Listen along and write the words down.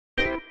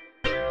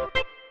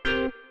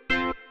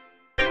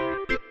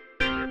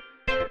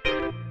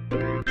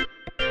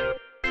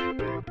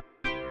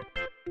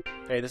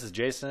Hey, this is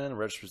Jason,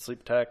 registered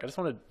sleep tech. I just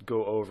want to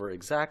go over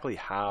exactly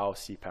how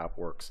Cpap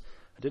works.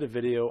 I did a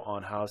video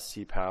on how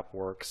Cpap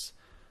works,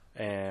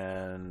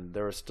 and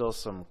there were still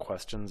some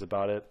questions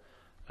about it.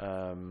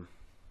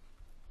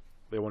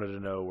 They wanted to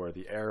know where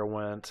the air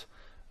went.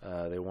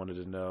 They wanted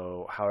to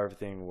know how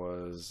everything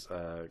was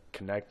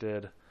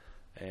connected,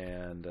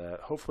 and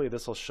hopefully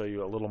this will show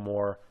you a little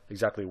more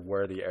exactly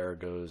where the air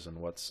goes and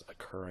what's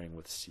occurring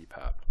with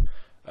Cpap.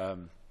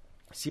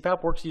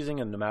 Cpap works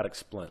using a pneumatic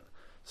splint.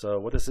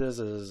 So what this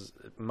is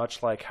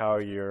much like how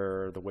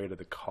the weight of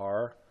the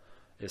car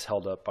is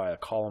held up by a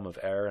column of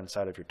air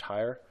inside of your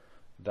tire.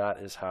 That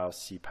is how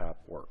Cpap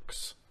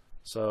works.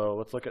 So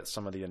let's look at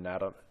some of the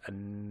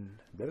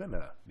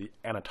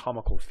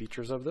anatomical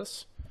features of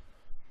this.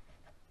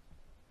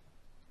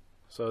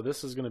 So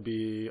this is going to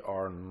be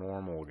our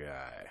normal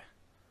guy.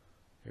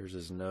 Here's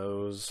his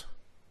nose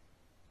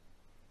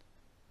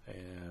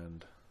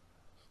and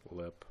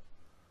lip.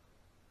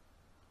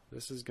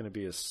 This is going to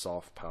be his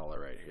soft palate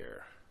right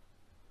here.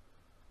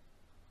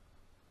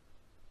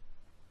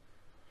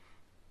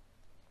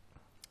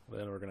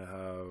 Then we're going to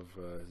have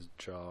his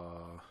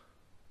jaw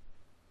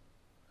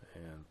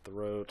and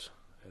throat,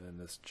 and then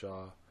this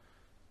jaw.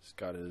 He's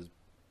got his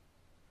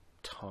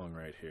tongue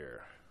right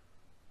here.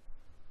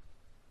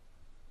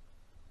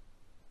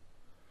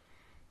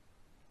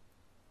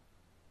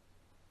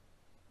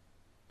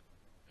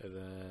 And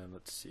then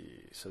let's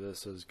see. So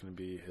this is going to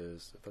be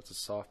his. If that's a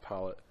soft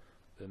palate,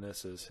 then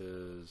this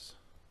is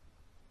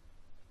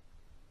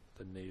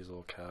the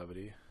nasal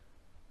cavity,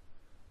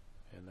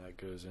 and that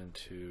goes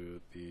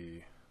into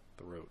the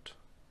throat.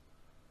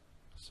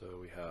 So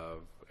we have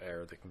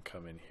air that can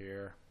come in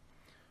here.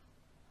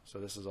 So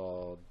this is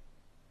all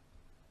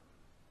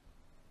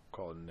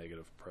called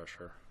negative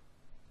pressure.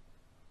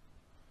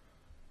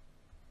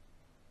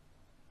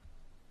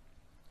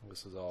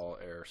 This is all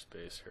air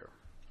space here.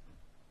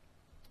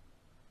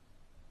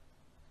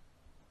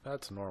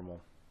 That's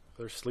normal. If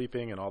they're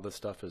sleeping and all this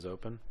stuff is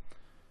open,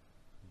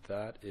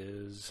 that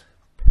is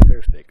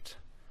perfect.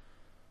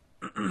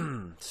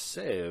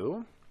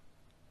 So,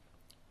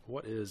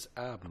 what is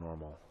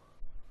abnormal?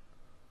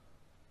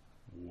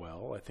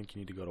 Well, I think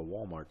you need to go to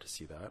Walmart to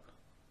see that.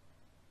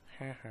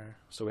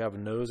 So we have a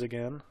nose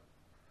again,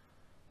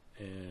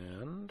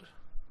 and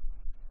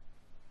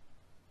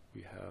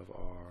we have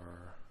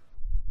our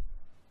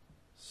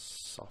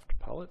soft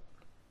palate.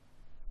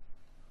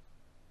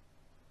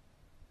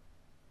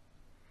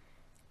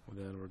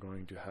 Then we're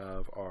going to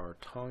have our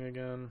tongue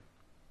again.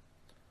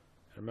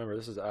 And remember,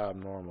 this is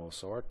abnormal,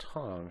 so our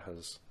tongue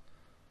has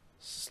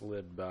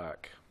slid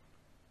back.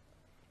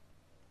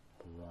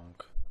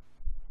 Wonk.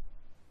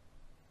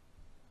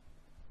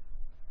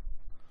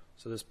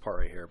 So this part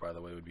right here, by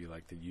the way, would be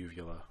like the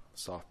uvula,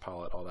 soft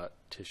palate, all that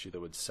tissue that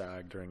would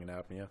sag during an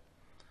apnea.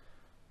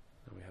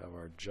 Then we have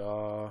our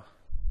jaw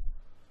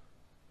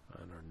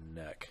and our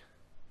neck.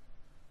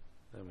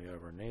 Then we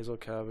have our nasal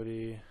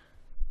cavity.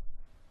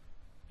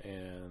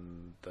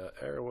 And the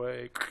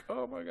airway,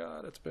 oh my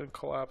god, it's been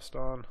collapsed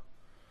on.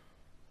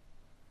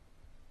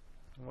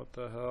 What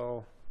the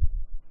hell?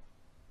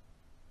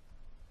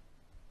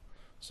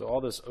 So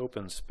all this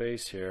open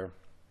space here,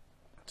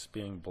 it's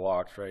being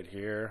blocked right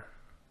here,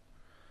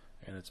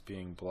 and it's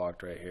being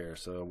blocked right here.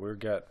 So we're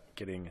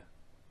getting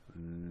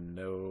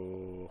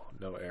no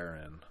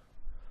air in.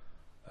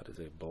 That is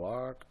a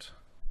blocked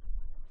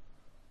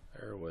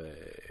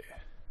airway.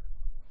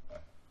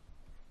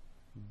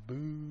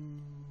 Boo.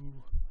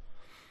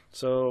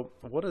 So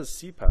what does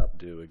Cpap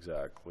do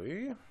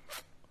exactly?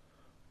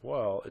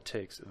 Well, it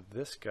takes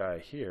this guy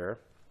here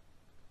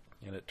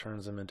and it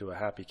turns him into a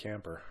happy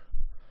camper.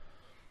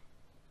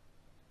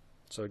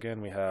 So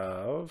again, we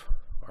have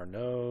our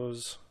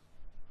nose.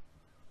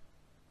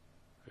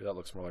 Maybe that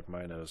looks more like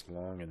my nose,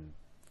 long and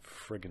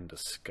friggin'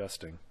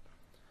 disgusting.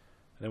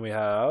 And then we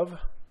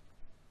have,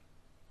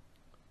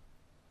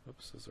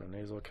 oops, this is our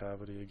nasal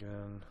cavity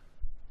again.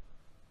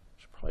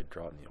 Should probably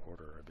draw it in the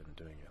order I've been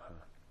doing it,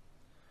 huh?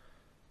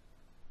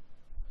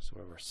 So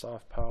we have our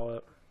soft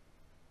palate.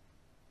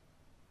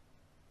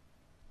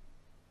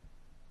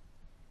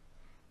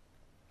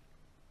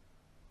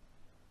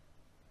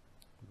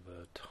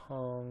 The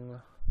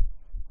tongue.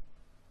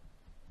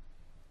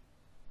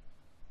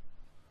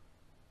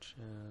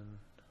 Chin.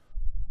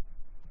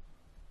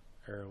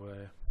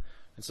 Airway.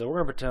 And so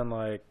we're going to pretend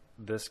like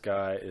this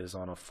guy is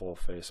on a full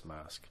face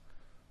mask.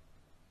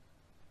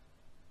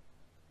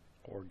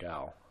 Or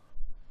gal.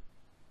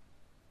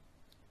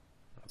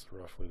 That's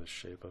roughly the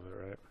shape of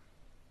it, right?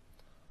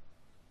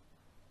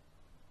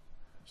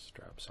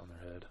 Straps on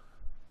their head.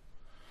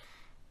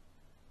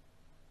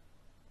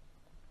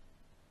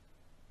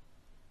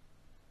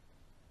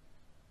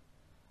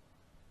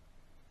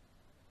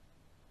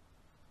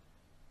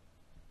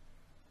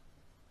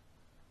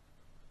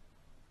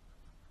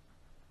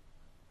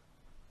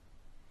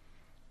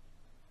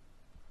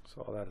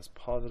 So all that is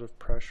positive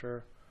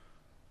pressure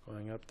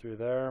going up through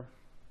there.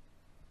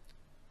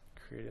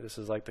 This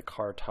is like the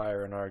car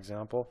tire in our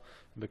example.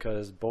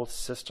 Because both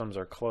systems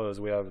are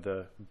closed, we have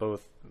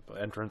both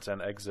entrance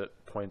and exit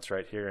points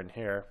right here and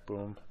here,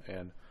 boom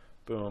and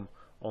boom,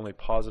 only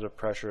positive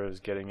pressure is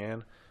getting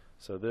in.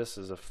 So this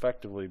is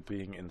effectively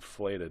being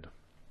inflated.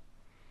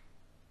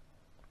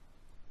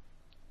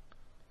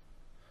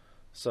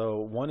 So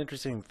one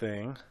interesting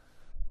thing,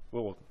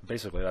 well,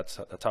 basically that's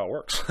how it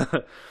works.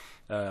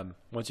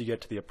 Once you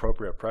get to the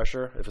appropriate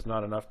pressure, if it's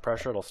not enough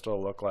pressure, it'll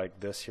still look like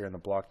this here in the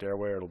blocked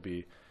airway. It'll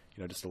be,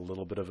 just a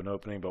little bit of an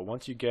opening. But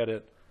once you get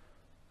it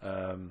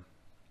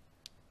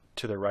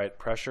to the right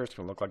pressure, it's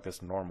going to look like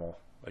this normal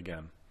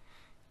again.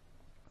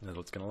 And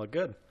it's going to look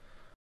good.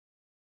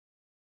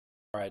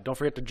 All right, don't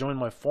forget to join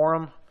my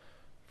forum,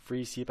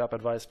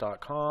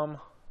 freecpapadvice.com,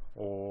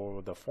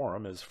 or the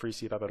forum is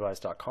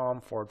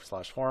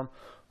freecpapadvice.com/forum.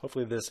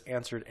 Hopefully this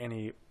answered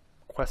any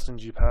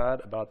questions you've had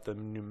about the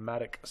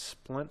pneumatic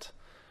splint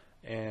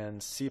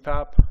and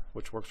Cpap,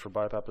 which works for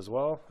BiPAP as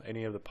well.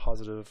 Any of the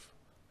positive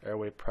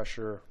airway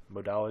pressure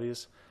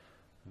modalities,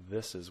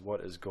 this is what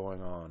is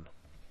going on.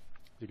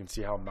 You can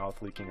see how mouth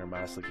leaking or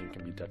mask leaking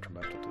can be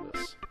detrimental to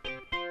this.